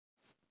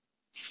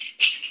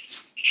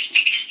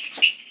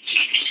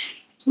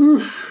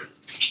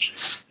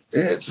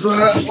It's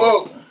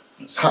whoa,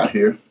 it's hot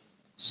here,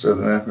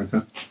 Southern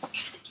Africa.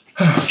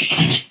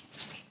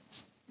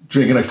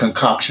 Drinking a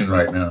concoction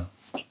right now.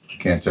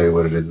 Can't tell you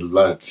what it is. A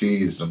lot of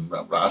tea, some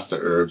Rasta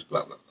herbs,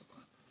 blah blah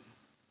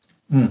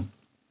blah.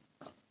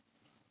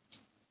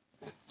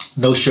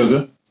 No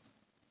sugar,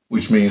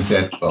 which means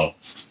that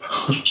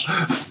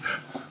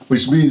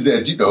which means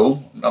that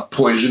I'm not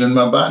poisoning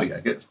my body,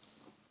 I guess.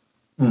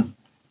 And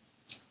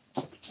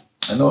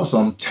also,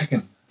 I'm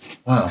taking.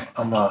 Wow,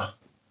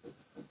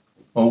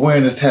 I'm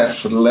wearing this hat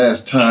for the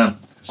last time.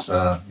 It's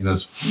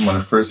it's one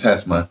of the first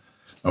hats my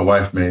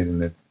wife made,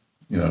 and it,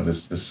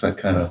 this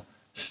kind of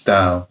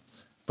style.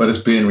 But it's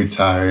being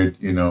retired,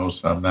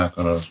 so I'm not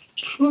gonna.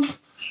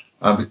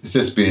 It's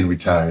just being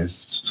retired.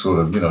 It's sort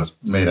of, it's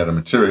made out of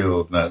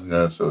material,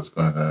 not so it's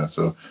going to.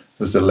 So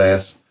it's the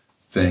last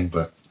thing,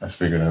 but I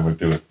figured I would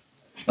do it.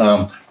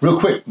 Real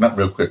quick, not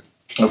real quick.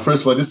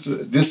 First of all,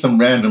 just some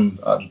random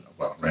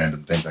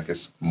things, I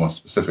guess, more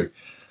specific.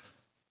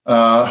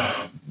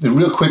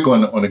 Real quick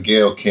on the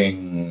Gayle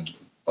King,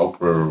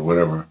 Oprah or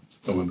whatever,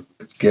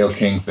 Gayle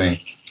King thing.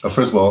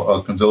 First of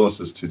all,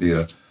 condolences to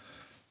the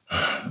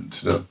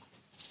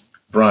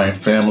Bryant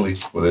family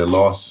for their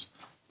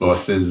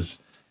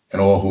losses, and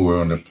all who were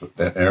on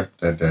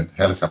that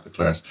helicopter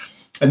crash.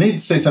 I need to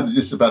say something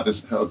just about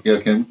this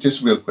Gayle King,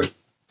 just real quick.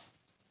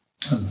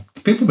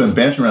 People have been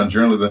bantering around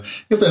journalism.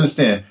 You have to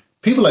understand,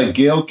 people like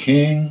Gayle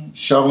King,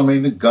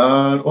 Charlemagne the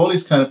God, all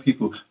these kind of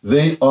people,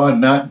 they are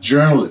not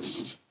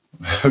journalists.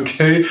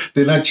 Okay,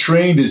 they're not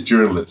trained as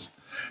journalists.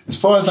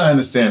 As far as I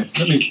understand,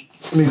 let me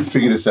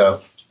figure this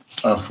out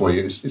for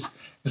you. It's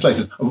like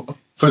this.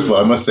 First of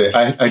all, I must say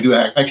I do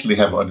actually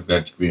have an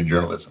undergrad degree in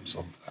journalism,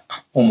 so I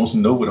almost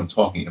know what I'm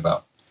talking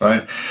about,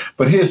 right?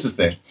 But here's the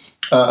thing.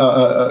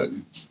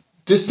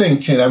 This thing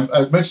changed.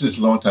 I mentioned this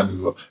a long time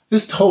ago.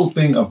 This whole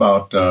thing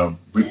about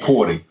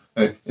reporting.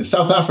 In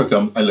South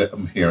Africa,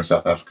 I'm here in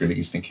South Africa in the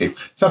Eastern Cape.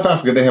 South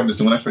Africa, they have this.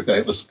 When I forgot,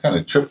 it was kind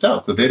of tripped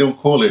out because they don't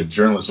call it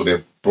journalists or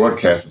their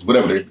broadcasters,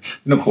 whatever. They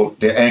don't call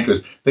their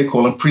anchors. They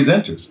call them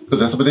presenters because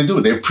that's what they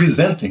do. They're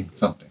presenting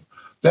something.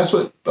 That's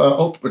what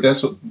Oprah.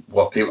 That's what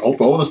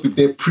Oprah. All those people.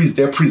 They're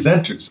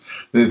presenters.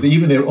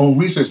 Even their own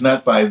research,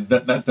 not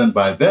done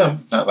by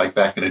them. Not like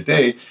back in the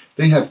day.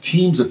 They have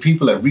teams of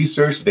people that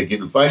research. They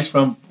get advice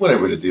from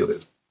whatever the deal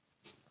is.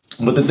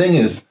 But the thing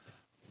is.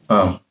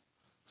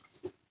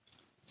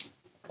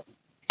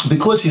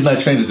 Because she's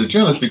not trained as a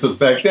journalist, because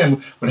back then,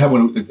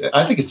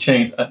 I think it's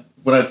changed.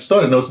 When I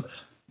started noticing,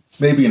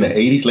 maybe in the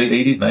 80s, late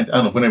 80s, 90s, I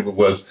don't know, whenever it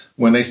was,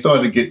 when they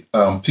started to get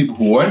people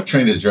who weren't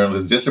trained as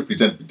journalists just to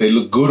present, they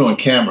look good on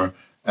camera.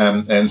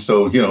 And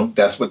so,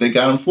 that's what they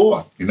got them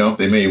for.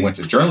 They may have went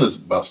to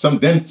journalism.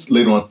 Then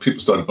later on,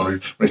 people started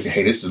going to, when they say,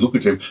 hey, this is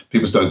lucrative,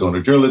 people started going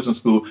to journalism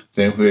school.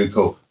 Then we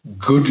go,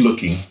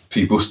 good-looking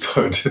people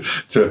start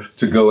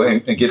to go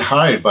and get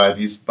hired by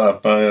these, by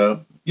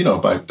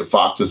the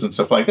Foxes and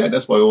stuff like that.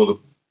 That's why all the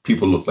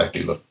people look like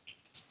they look.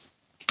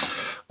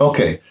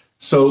 Okay,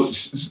 so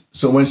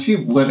when she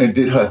went and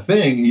did her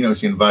thing,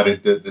 she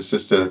invited the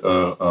sister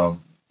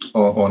on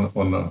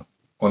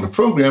the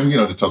program,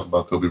 to talk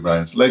about Kobe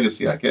Bryant's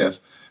legacy, I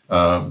guess,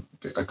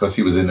 because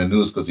he was in the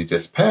news because he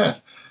just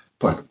passed.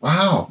 But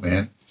wow,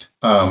 man.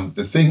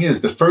 The thing is,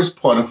 the first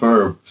part of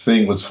her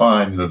thing was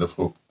fine, the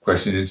full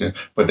question.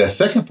 But that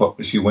second part,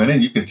 when she went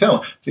in, you can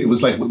tell it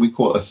was like what we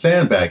call a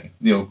sandbagging.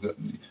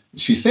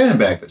 She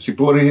sandbagged it. She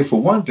brought her here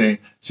for one thing.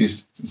 She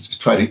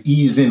tried to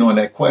ease in on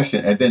that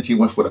question, and then she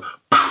went for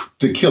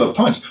the killer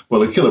punch.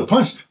 Well, the killer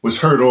punch was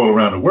heard all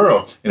around the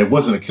world, and it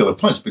wasn't a killer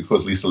punch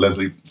because Lisa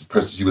Leslie, the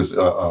person she was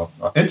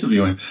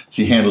interviewing,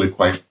 she handled it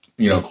quite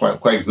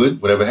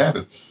good. Whatever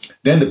happened,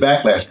 then the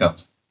backlash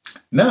comes.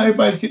 Now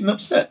everybody's getting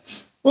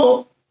upset.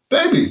 Well,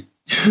 baby,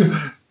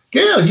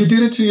 Gayle, you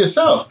did it to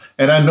yourself.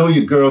 And I know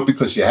your girl,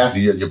 because she has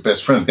your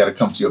best friend's got to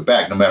come to your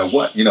back no matter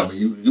what. You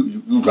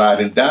ride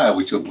and die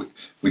with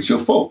your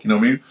folk. You know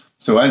what I mean?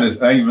 So I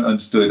even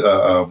understood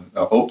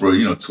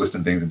Oprah,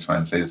 twisting things and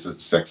trying to say it's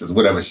sexist,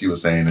 whatever she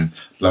was saying, and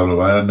blah blah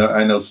blah.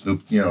 I know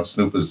Snoop.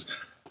 Snoop is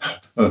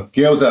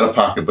Gayle's out of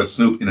pocket, but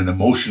Snoop in an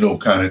emotional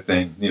kind of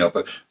thing.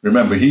 But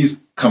remember,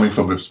 he's coming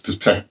from a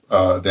perspective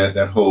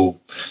that whole.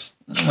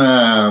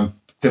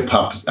 Hip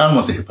hop, I don't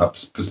want to say hip hop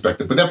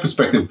perspective, but that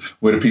perspective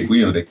where the people,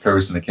 they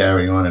curse and they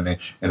carry on and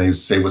they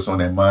say what's on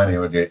their mind,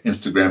 or they're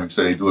Instagramming,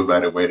 so they do it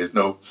right away. There's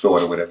no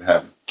thought or whatever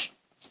happened.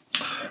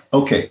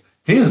 Okay,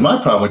 here's my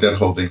problem with that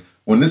whole thing.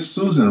 When this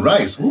Susan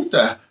Rice,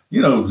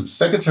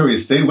 Secretary of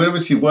State,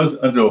 whatever she was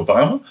under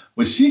Obama,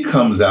 when she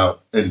comes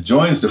out and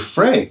joins the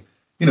fray,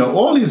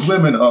 all these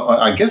women are,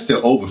 I guess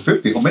they're over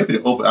 50, or maybe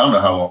they're over, I don't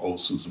know how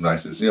old Susan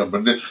Rice is,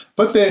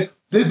 but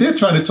they're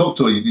trying to talk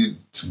to you,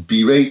 to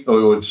berate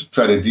or to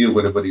try to deal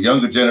with it. But the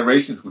younger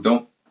generation who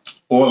don't,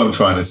 all I'm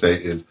trying to say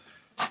is,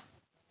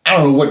 I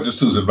don't know what the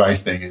Susan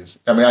Rice thing is.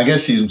 I mean, I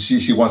guess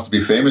she wants to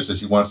be famous, and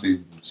she wants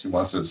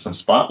some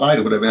spotlight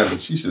or whatever, but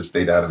she should have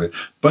stayed out of it.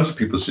 A bunch of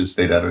people should have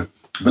stayed out of it.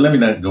 But let me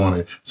not go on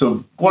it.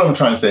 So what I'm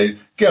trying to say,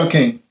 Gayle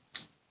King,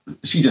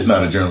 she's just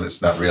not a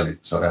journalist, not really.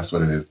 So that's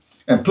what it is.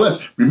 And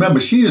plus, remember,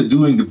 she is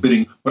doing the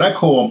bidding, what I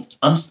call,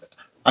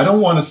 I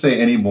don't want to say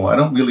anymore. I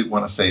don't really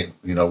want to say,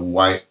 you know,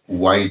 white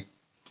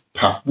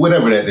pop,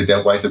 whatever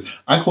that white says.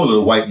 I call it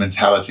a white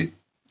mentality.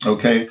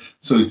 Okay,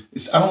 so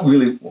I don't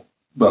really.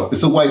 Well,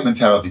 it's a white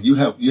mentality. You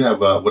have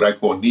what I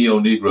call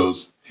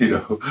neoNegroes, you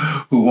know,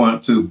 who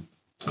want to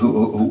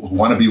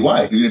be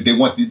white. They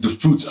want the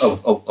fruits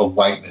of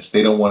whiteness.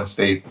 They don't want to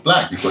stay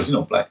black because, you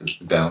know, black is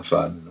the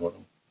downtrodden or the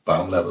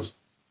bottom levels.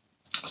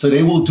 So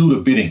they will do the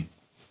bidding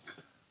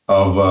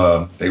of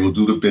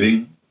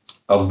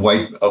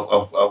white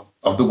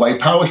of the white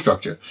power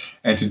structure.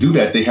 And to do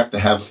that, they have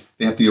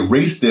to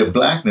erase their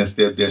blackness,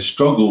 their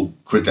struggle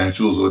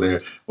credentials, or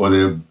their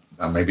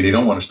maybe they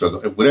don't want to struggle,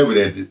 whatever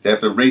they have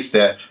to erase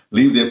that,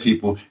 leave their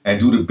people, and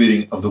do the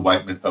bidding of the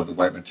white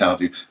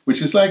mentality,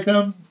 which is like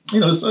you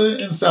know, it's,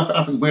 in South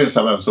Africa, we're in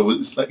South Africa, so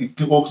it's like you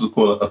can also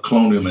call it a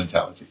colonial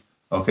mentality.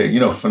 Okay, you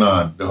know,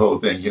 Fanon, the whole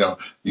thing. You know,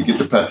 you get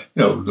the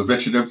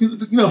wretched,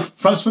 you know,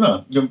 Frantz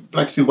Fanon, you know,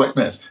 black sea white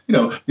mass. You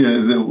know,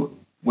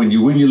 when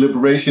you win your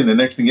liberation, the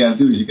next thing you got to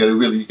do is you got to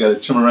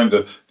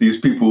chimaranga these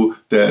people,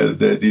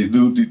 these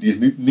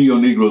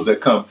neoNegroes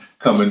that come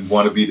and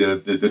want to be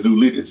the new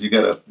leaders. You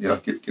got to, you know,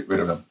 get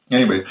rid of them.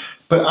 Anyway,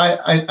 but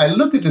I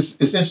look at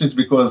this. It's interesting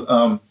because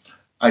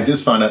I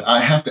just found out I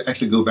have to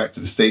actually go back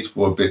to the States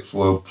for a bit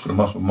for the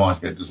month of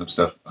March. Got to do some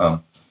stuff.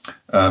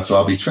 So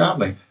I'll be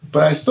traveling.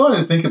 But I started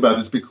to think about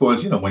this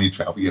because, you know, when you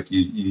travel, you have to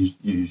you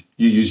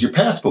use your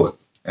passport.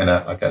 And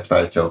like I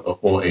try to tell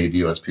all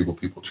ADOS people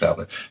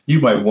traveling, you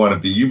might want to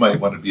be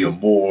a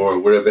Moor or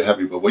whatever have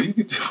you. But when you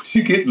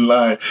get in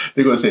line,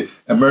 they're going to say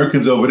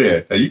Americans over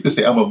there. Now you can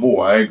say I'm a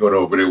Moor, I ain't going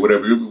over there,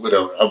 whatever.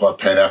 I'm a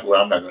Pan-African.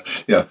 I'm not going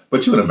to. Yeah,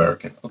 but you're an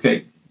American,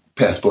 okay?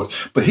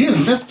 Passport. But here,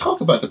 let's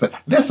talk about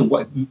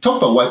talk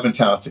about white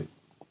mentality.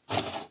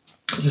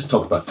 Let's just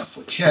talk about that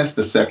for just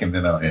a second,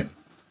 then I'll end.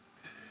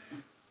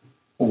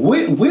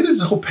 Where does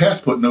the whole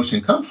passport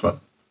notion come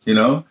from? You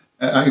know,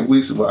 it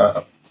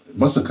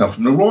must have come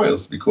from the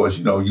royals because,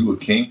 you know, you were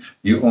king,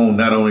 you own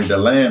not only the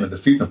land and the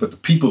fiefdom, but the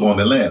people on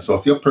the land. So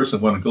if your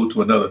person want to go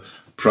to another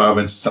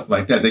province, something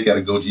like that, they got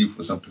to go to you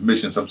for some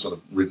permission, some sort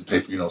of written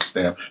paper, you know,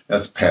 stamp.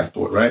 That's a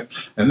passport, right?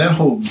 And that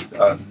whole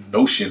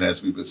notion,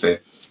 as we would say,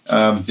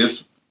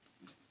 just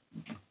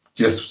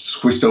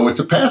switched over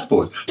to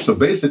passports. So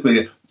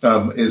basically,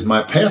 is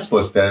my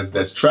passports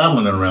that's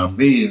traveling around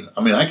me.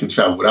 I mean, I can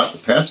travel without the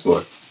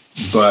passport,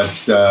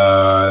 but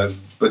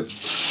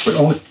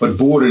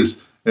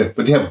borders.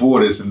 But they have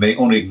borders, and they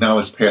only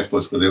acknowledge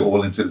passports where they're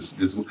all into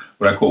this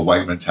what I call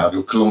white mentality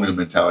or colonial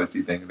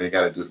mentality thing, and they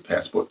got to do the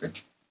passport thing.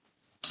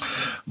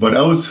 But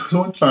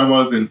one time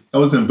I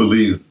was in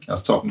Belize. I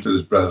was talking to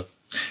this brother,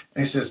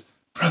 and he says,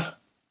 "Brother,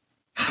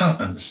 I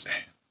don't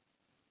understand.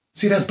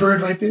 See that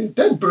bird right there?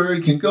 That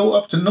bird can go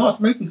up to North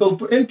America, can go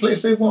any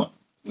place they want.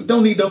 We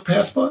don't need no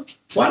passport.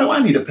 Why do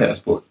I need a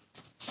passport?"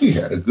 He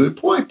had a good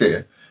point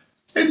there.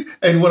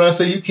 And when I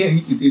say you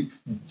can't,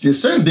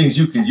 there's certain things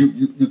you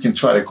can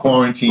try to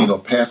quarantine or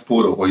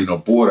passport or you know,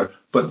 border,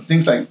 but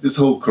things like this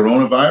whole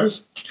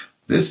coronavirus,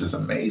 this is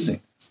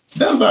amazing.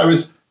 That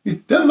virus,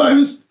 it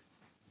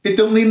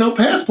don't need no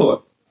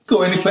passport.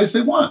 Go any place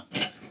they want.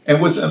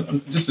 And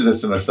this is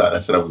just an aside. I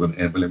said I was going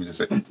to end, but let me just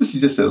say, this is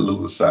just a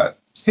little aside.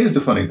 Here's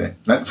the funny thing.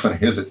 Not funny,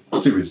 here's a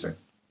serious thing.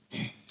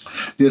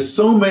 There's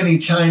so many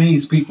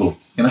Chinese people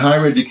in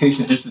higher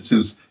education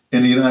institutes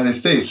in the United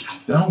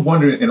States that I'm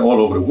wondering, and all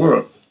over the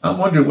world, I'm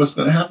wondering what's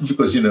going to happen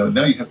because, you know,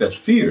 now you have that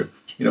fear,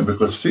 you know,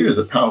 because fear is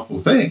a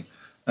powerful thing.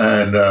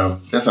 And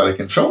that's how they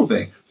control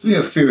things. So you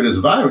have fear of this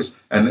virus,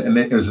 and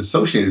it is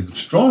associated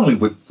strongly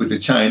with the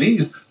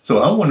Chinese.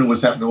 So I'm wondering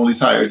what's happening to all these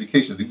higher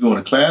educations. You go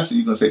into class and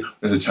you're going to say,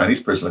 there's a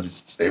Chinese person, let me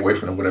stay away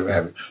from them, whatever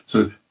have you.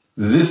 So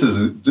this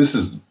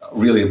is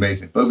really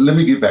amazing. But let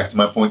me get back to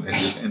my point and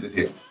just end it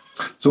here.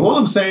 So all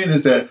I'm saying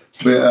is that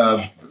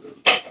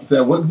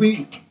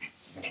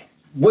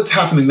what's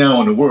happening now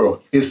in the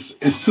world is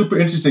super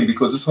interesting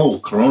because this whole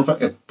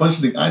coronavirus, a bunch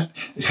of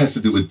things, it has to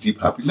do with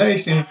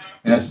depopulation,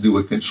 it has to do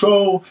with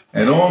control,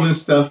 and all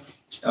this stuff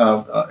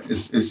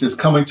is just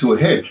coming to a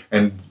head.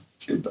 And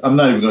I'm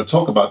not even going to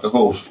talk about the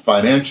whole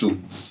financial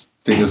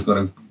thing that's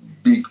going to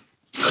be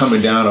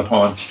coming down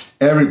upon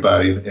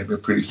everybody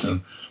pretty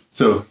soon.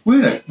 So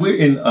we're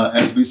in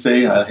as we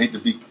say, I hate to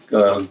be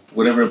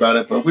whatever about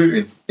it, but we're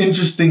in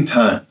interesting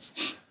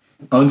times,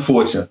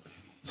 unfortunately.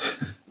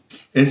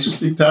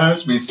 Interesting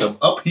times means some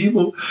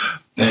upheaval,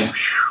 and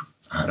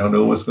I don't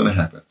know what's going to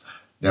happen.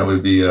 That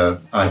would be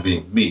I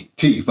being me,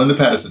 T, from the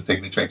Pattersons,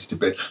 taking the train to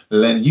Tibet,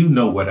 letting you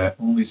know what I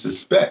only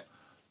suspect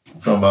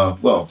from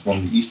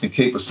the Eastern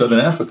Cape of Southern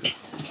Africa.